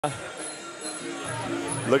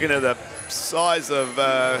Looking at the size of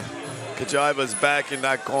Cajaiba's back in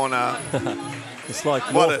that corner. It's like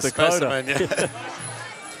what North a Dakota. specimen, yeah.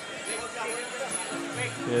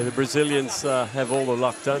 Yeah, the Brazilians have all the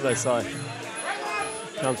luck, don't they, Si?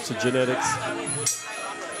 Comes to genetics.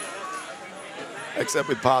 Except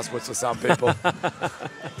with passports for some people.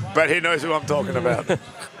 But he knows who I'm talking about.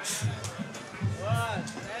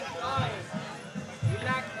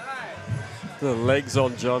 The legs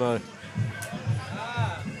on Jono.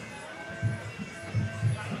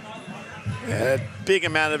 Yeah, big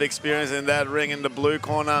amount of experience in that ring in the blue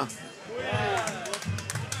corner.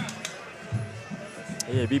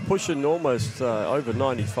 Yeah, he'd be pushing almost over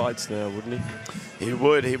 90 fights now, wouldn't he? He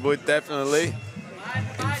would definitely.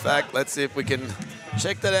 In fact, let's see if we can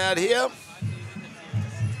check that out here.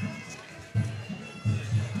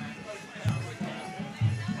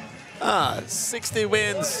 Ah, 60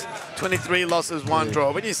 wins, 23 losses, 1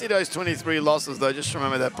 draw. When you see those 23 losses, though, just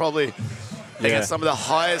remember that probably against some of the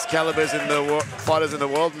highest calibers in the fighters in the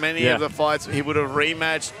world. Many of the fights he would have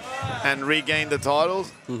rematched and regained the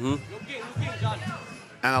titles. And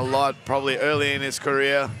a lot probably early in his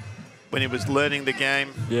career when he was learning the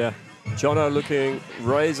game. Yeah. Jono looking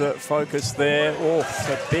razor focused there. Oh, it's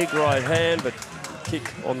a big right hand, but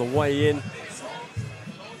kick on the way in.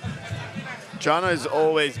 Jono's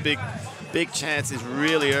always big chances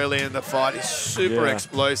really early in the fight. He's super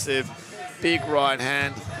explosive, big right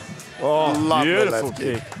hand. Oh, lovely beautiful left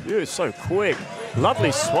kick. You're so quick.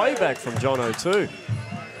 Lovely sway back from Jono too.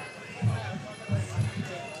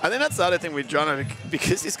 I think that's the other thing with Jono,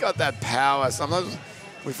 because he's got that power. Sometimes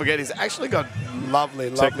we forget he's actually got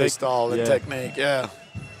lovely style and technique. Yeah.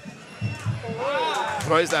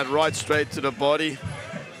 Throws that right straight to the body.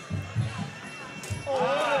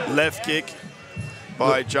 Left kick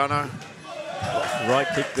by Jono. Right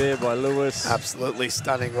kick there by Lewis. Absolutely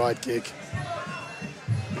stunning right kick.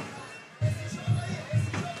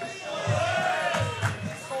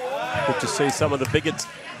 Good to see some of the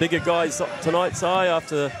bigger guys tonight, Si,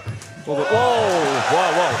 after all the...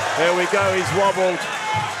 Whoa. There we go. He's wobbled.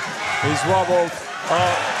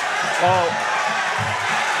 Oh.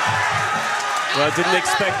 Well, I didn't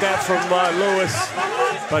expect that from Lewis,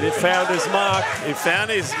 but he found his mark. He found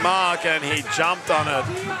his mark and he jumped on it.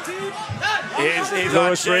 He's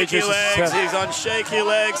on shaky legs. He's on shaky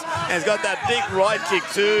legs. And he's got that big right kick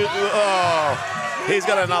too. Oh, he's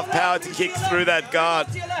got enough power to kick through that guard.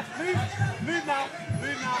 Move now.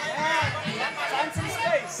 Find some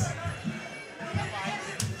space.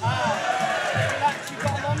 Relax, you've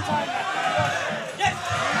got a long time left.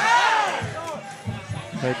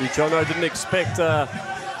 Maybe Jono didn't expect a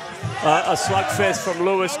slugfest from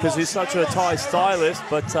Lewis because he's such a Thai stylist,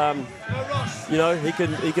 but you know, he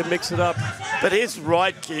can mix it up. But his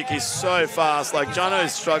right kick is so fast. Like, Jono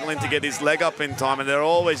is struggling to get his leg up in time, and they're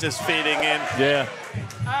always just feeding in. Yeah.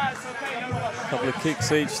 A couple of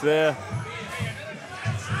kicks each there.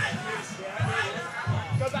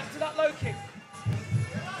 Go back to that low kick.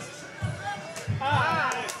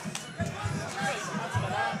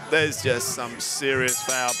 There's just some serious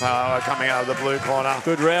foul power coming out of the blue corner.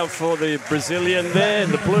 Good round for the Brazilian there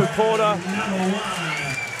in the blue corner.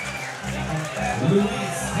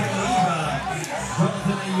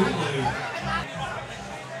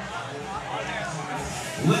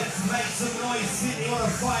 Let's make some noise, Sydney. What a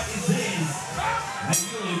fight is this?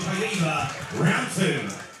 Aiulu, Cajaiba, round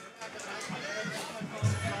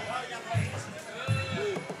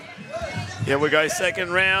 2. Here we go,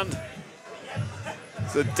 second round.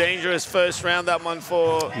 It's a dangerous first round, that one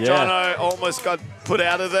for Jono. Almost got put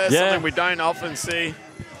out of there, something we don't often see.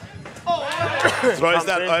 Throws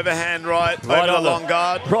that overhand right over the long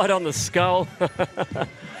guard. Right on the skull.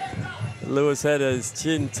 Lewis had his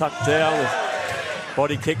chin tucked down.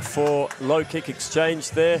 Body kick for low kick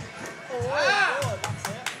exchange there.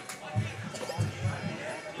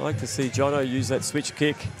 I like to see Jono use that switch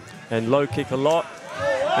kick and low kick a lot.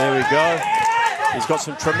 There we go. He's got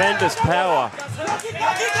some tremendous power.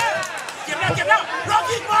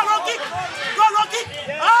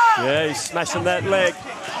 Yeah, he's smashing that leg.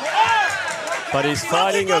 But he's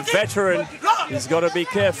fighting a veteran. He's got to be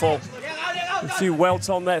careful. A few welts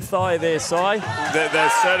on that thigh there, Si. There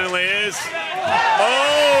certainly is.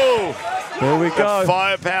 Oh! There we go. The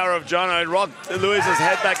firepower of Jono. Rocked Lewis's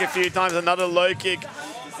head back a few times. Another low kick.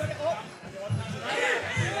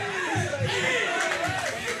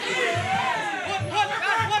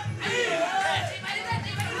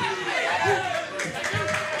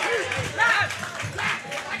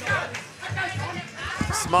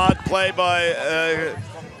 Smart play by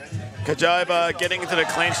Cajaiba, getting into the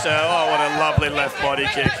clinch there. Oh, what a lovely left body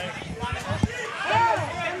kick.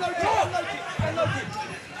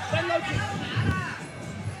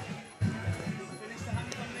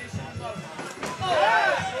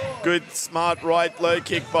 Good, smart right low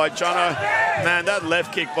kick by Jono. Man, that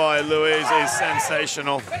left kick by Luis is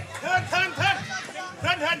sensational.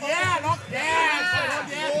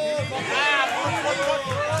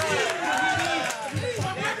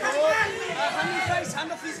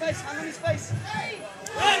 Hand off his face, hand on his face.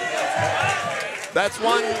 That's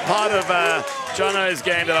one part of Jono's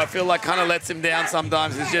game that I feel like kind of lets him down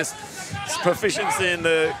sometimes. Is just his proficiency in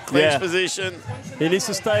the clinch position. He needs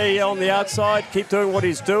to stay on the outside, keep doing what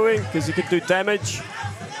he's doing, because he can do damage.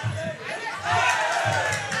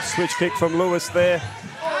 Switch kick from Lewis there.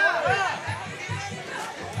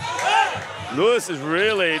 Lewis is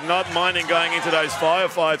really not minding going into those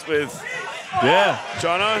firefights with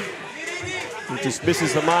Jono. He just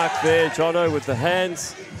misses the mark there, Jono, with the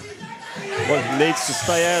hands. Well, he needs to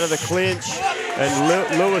stay out of the clinch,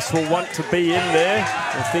 and Lewis will want to be in there.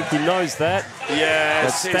 I think he knows that. Yeah,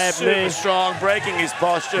 he's super strong, breaking his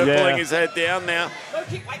posture, pulling his head down now.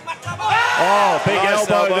 Oh, big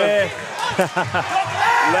elbow there.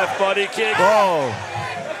 Left body kick. Oh.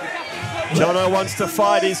 Jono wants to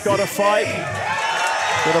fight, he's got to fight.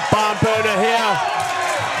 Got a barn burner here.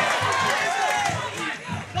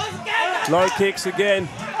 Low kicks again.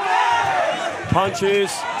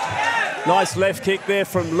 Punches. Nice left kick there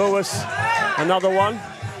from Lewis. Another one.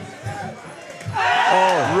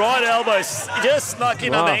 Oh, right elbow just snuck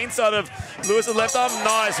in on the inside of Lewis's left arm.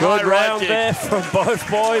 Nice good high round kick there from both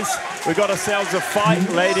boys. We got ourselves a fight,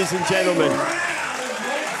 ladies and gentlemen.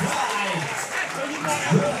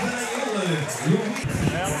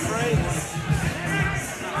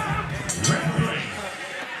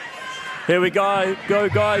 Here we go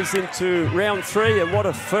guys, into round 3, and what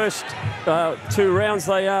a first 2 rounds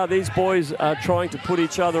they are. These boys are trying to put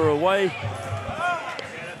each other away.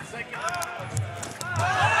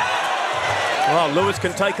 Oh, Lewis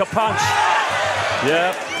can take a punch.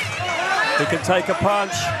 Yeah, he can take a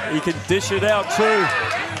punch. He can dish it out too.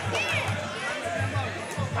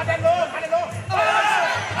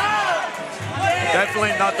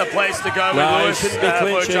 Definitely not the place to go with Lewis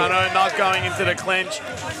for Jono, not going into the clinch.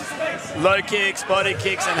 Low kicks, body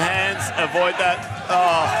kicks and hands, avoid that.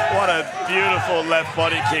 Oh, what a beautiful left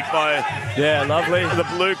body kick by lovely. The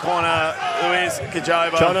blue corner, Luis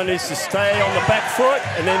Cajaiba. Jono needs to stay on the back foot,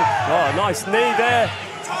 and then, nice knee there.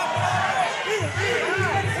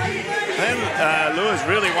 And Lewis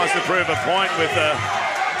really wants to prove a point with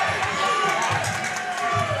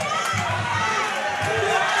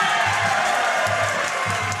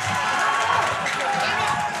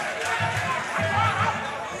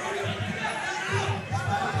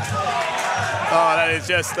Oh, that is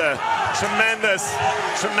just a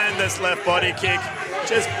tremendous left body kick.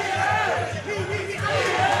 Just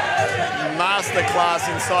masterclass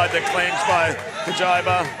inside the clinch by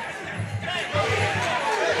Cajaiba.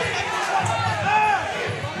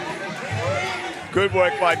 Good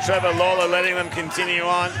work by Trevor Lawler, letting them continue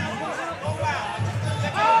on.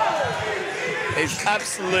 It's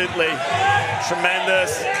absolutely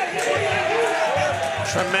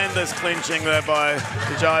tremendous clinching there by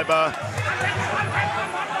Cajaiba.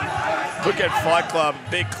 Phuket Fight Club,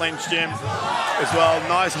 big clinch gym as well.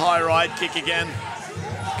 Nice high right kick again,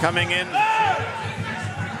 coming in.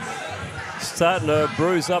 Starting to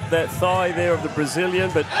bruise up that thigh there of the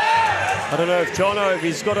Brazilian, but I don't know if Jono, if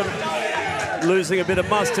he's got him losing a bit of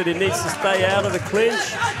mustard, he needs to stay out of the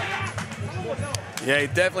clinch. Yeah, he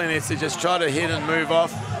definitely needs to just try to hit and move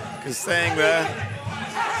off, because staying there.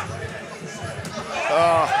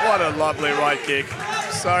 Oh, what a lovely right kick.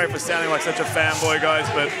 Sorry for sounding like such a fanboy, guys,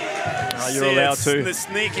 but you're allowed to. The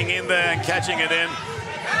sneaking in there and catching it in.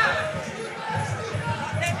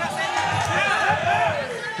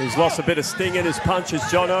 He's lost a bit of sting in his punches,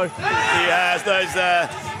 Jono. He has.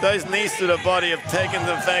 Those knees to the body have taken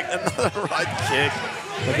the effect. Another right kick.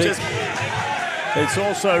 It's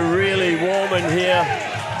also really warm in here.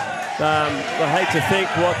 I hate to think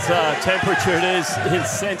what temperature it is in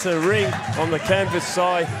center ring on the canvas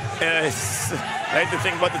side. I hate to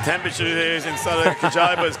think what the temperature is inside of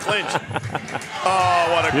Cajaiba's clinch. Oh,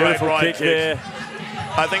 what a beautiful great right kick there.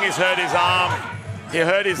 I think he's hurt his arm. He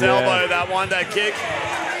hurt his elbow, that kick.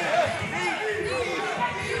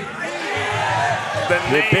 The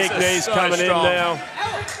big knees so coming strong. In now.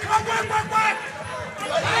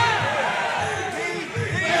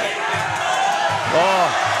 Oh,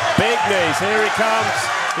 big knees. Here he comes.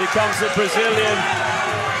 Here comes the Brazilian.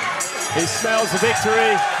 He smells the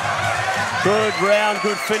victory. Good round,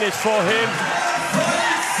 good finish for him.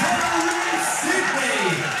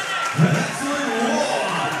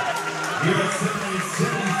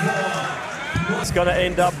 It's going to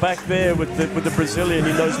end up back there with the Brazilian.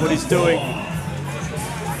 He knows what he's doing.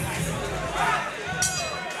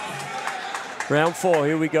 Round 4,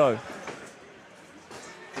 here we go.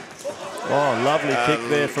 Oh, lovely kick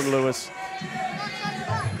there from Lewis.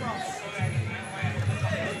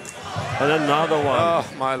 And another one. Oh,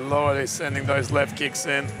 my Lord, he's sending those left kicks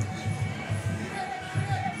in.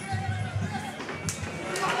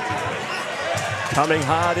 Coming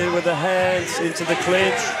hard in with the hands into the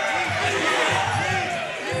clinch.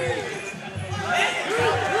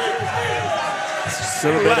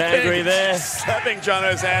 Still a bit angry there. Slapping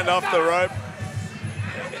Jono's hand off the rope.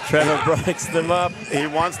 Trevor breaks them up. He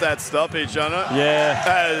wants that stoppage, Jono.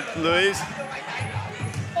 Yeah. Luis.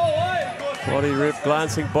 Body rip,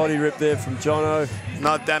 glancing body rip there from Jono.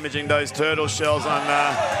 Not damaging those turtle shells on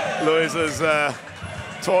Luis's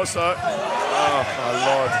torso. Oh, my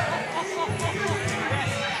Lord.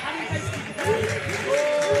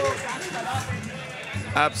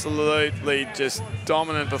 Absolutely just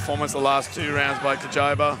dominant performance the last 2 rounds by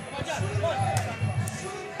Cajaiba.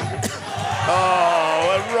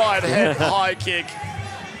 Oh, a right head high kick.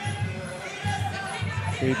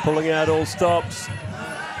 He's pulling out all stops.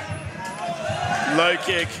 Low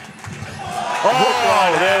kick.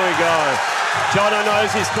 Oh, there we go. Jono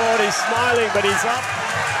knows he's caught. He's smiling, but he's up.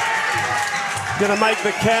 Gonna make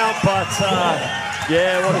the count, but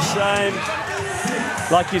yeah, what a shame.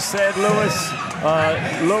 Like you said,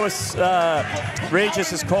 Lewis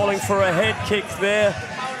Regis is calling for a head kick there,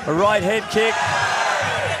 a right head kick.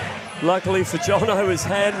 Luckily for Jono, his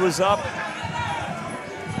hand was up.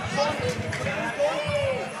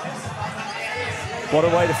 What a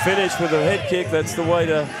way to finish with a head kick. That's the way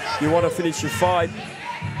you want to finish your fight.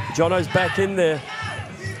 Jono's back in there.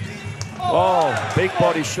 Oh, big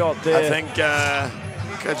body shot there. I think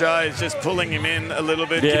Cajai is just pulling him in a little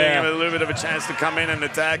bit, giving him a little bit of a chance to come in and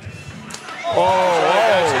attack.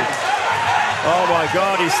 Oh my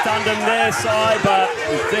God, he stunned him there, side, but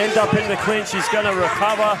he end up in the clinch. He's going to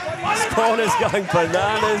recover. His corner's going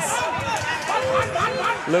bananas.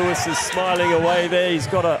 Lewis is smiling away there. He's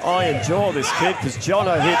got an iron jaw, this kid, because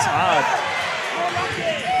Jono hits hard.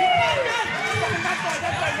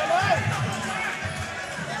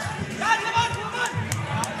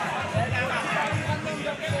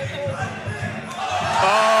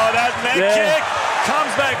 Oh, that neck kick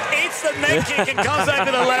comes back, eats the neck kick and comes back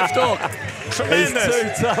to the left hook. Tremendous. He's too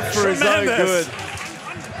tough for his own good.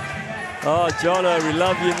 Oh, Jono, we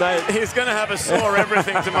love you, mate. He's going to have a sore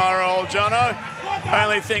everything tomorrow, old Jono.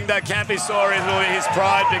 Only thing that can't be sore is really his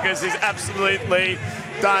pride, because he's absolutely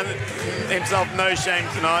done himself no shame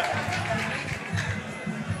tonight.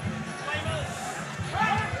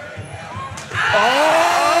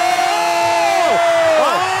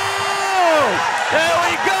 There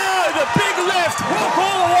we go, the big left hook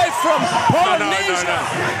all the way from Polynesia. No.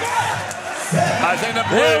 I think the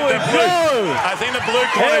blue, Here we go. I think the blue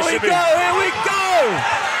corner should be. Here we go.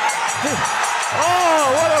 Oh,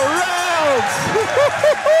 what a round.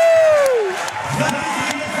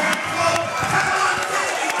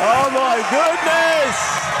 Oh my goodness.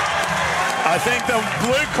 I think the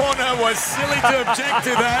blue corner was silly to object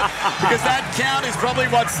to that, because that count is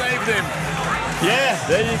probably what saved him. Yeah,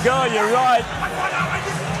 there you go, you're right.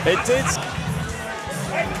 It did.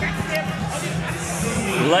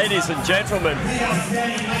 Ladies and gentlemen,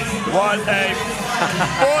 what a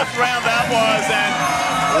 4th round that was, and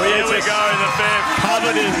here we go in the 5th.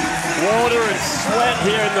 Covered in water and sweat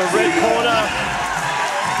here in the red corner.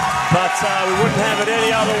 But we wouldn't have it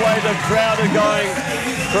any other way. The crowd are going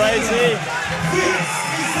crazy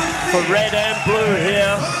for red and blue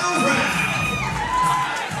here.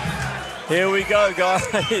 Here we go,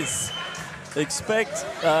 guys. Expect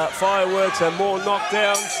fireworks and more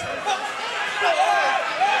knockdowns.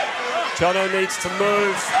 Jono needs to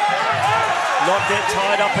move, not get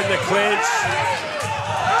tied up in the clinch.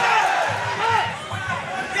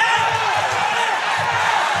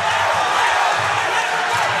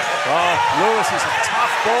 Oh, Lewis is a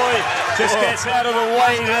tough boy, just gets out of the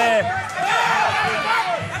way there.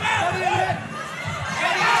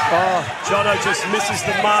 Oh, Jono just misses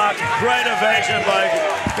the mark. Great evasion by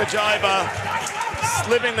Cajaiba,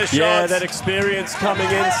 slipping the shots. Yeah, that experience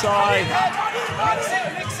coming inside.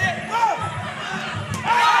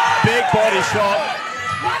 Big body shot.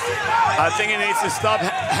 I think he needs to stop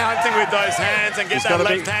hunting with those hands and get that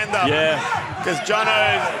left hand up. Yeah. Because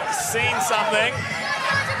Jono's seen something.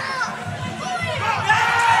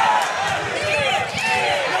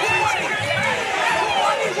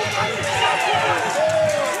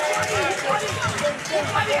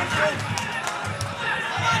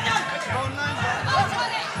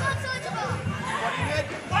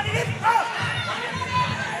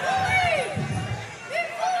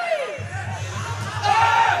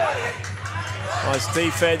 Nice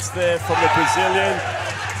defense there from the Brazilian.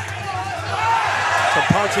 Some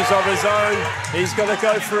punches of his own. He's going to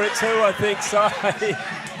go for it too, I think so.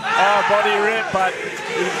 Body rip, but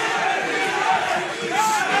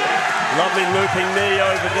lovely looping knee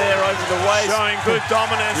over there, over the waist. Showing good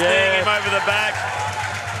dominance, kneeing him over the back.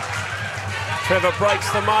 Trevor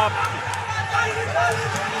breaks them up.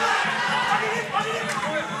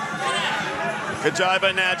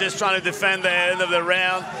 Cajaiba now just trying to defend the end of the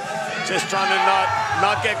round. Just trying to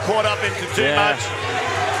not get caught up into too much.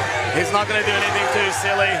 He's not going to do anything too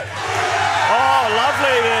silly. Oh,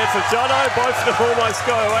 lovely there for Jono. Both of them almost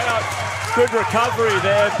go out. Good recovery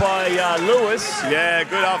there by Lewis. Yeah,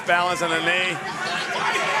 good off balance on the knee.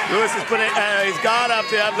 Lewis is putting his guard up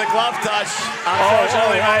to have the glove touch.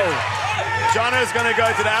 Unfortunately, mate. Jono's going to go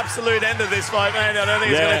to the absolute end of this fight, man. I don't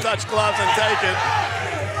think he's going to touch gloves and take it.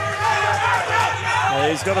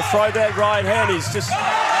 He's got to throw that right hand. He's just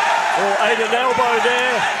ate an elbow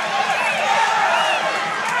there.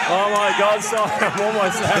 Oh my God, so I'm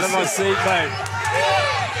almost out of my seat, mate.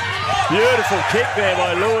 Beautiful kick there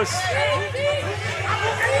by Lewis.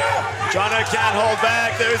 Jono can't hold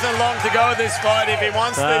back. There isn't long to go in this fight. If he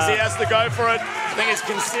wants this, he has to go for it. I think he's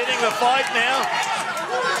conceding the fight now.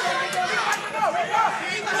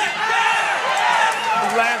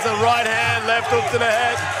 He lands a right hand, left hook to the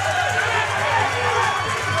head.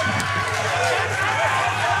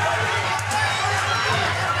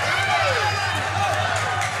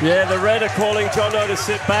 Yeah, the red are calling Jono to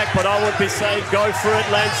sit back, but I would be saying go for it,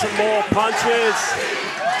 land some more punches.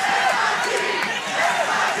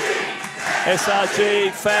 SRG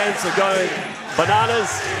fans are going bananas,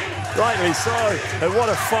 rightly so. And what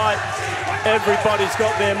a fight. Everybody's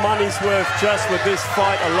got their money's worth just with this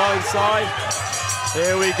fight alongside.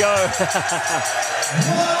 There we go.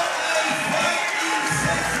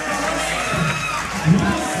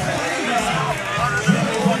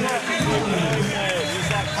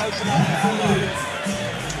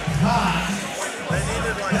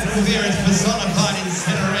 Interference personified in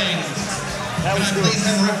center ring. Can I please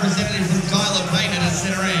have a representative from Tyler Payne in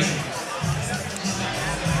center ring?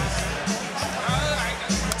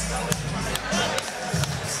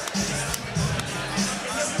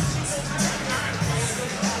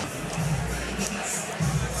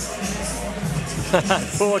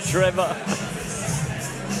 Poor Trevor.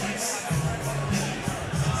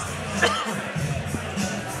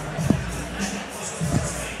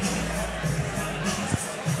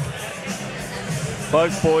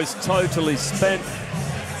 Both boys totally spent. The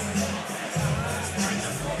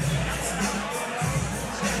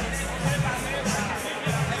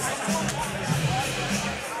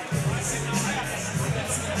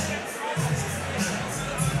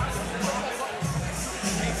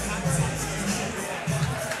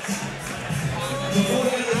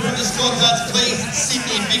scorecards, please.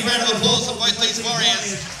 Sydney, big round of applause for both these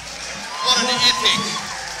warriors. What an epic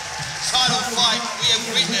title fight we have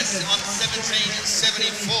witnessed on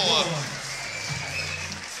 1774.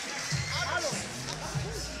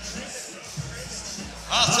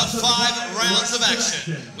 After 5 rounds of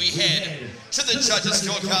action, we head to the judges'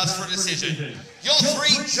 scorecards for a decision. Your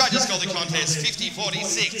 3 judges called the contest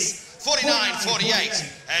 50-46,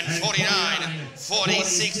 49-48, and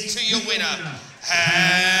 49-46 to your winner.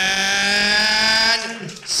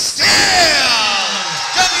 And still,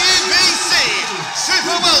 WBC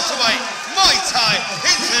Super Welterweight Muaythai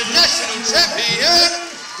International Champion,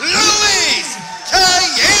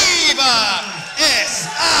 Cajaiba,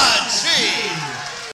 SRG.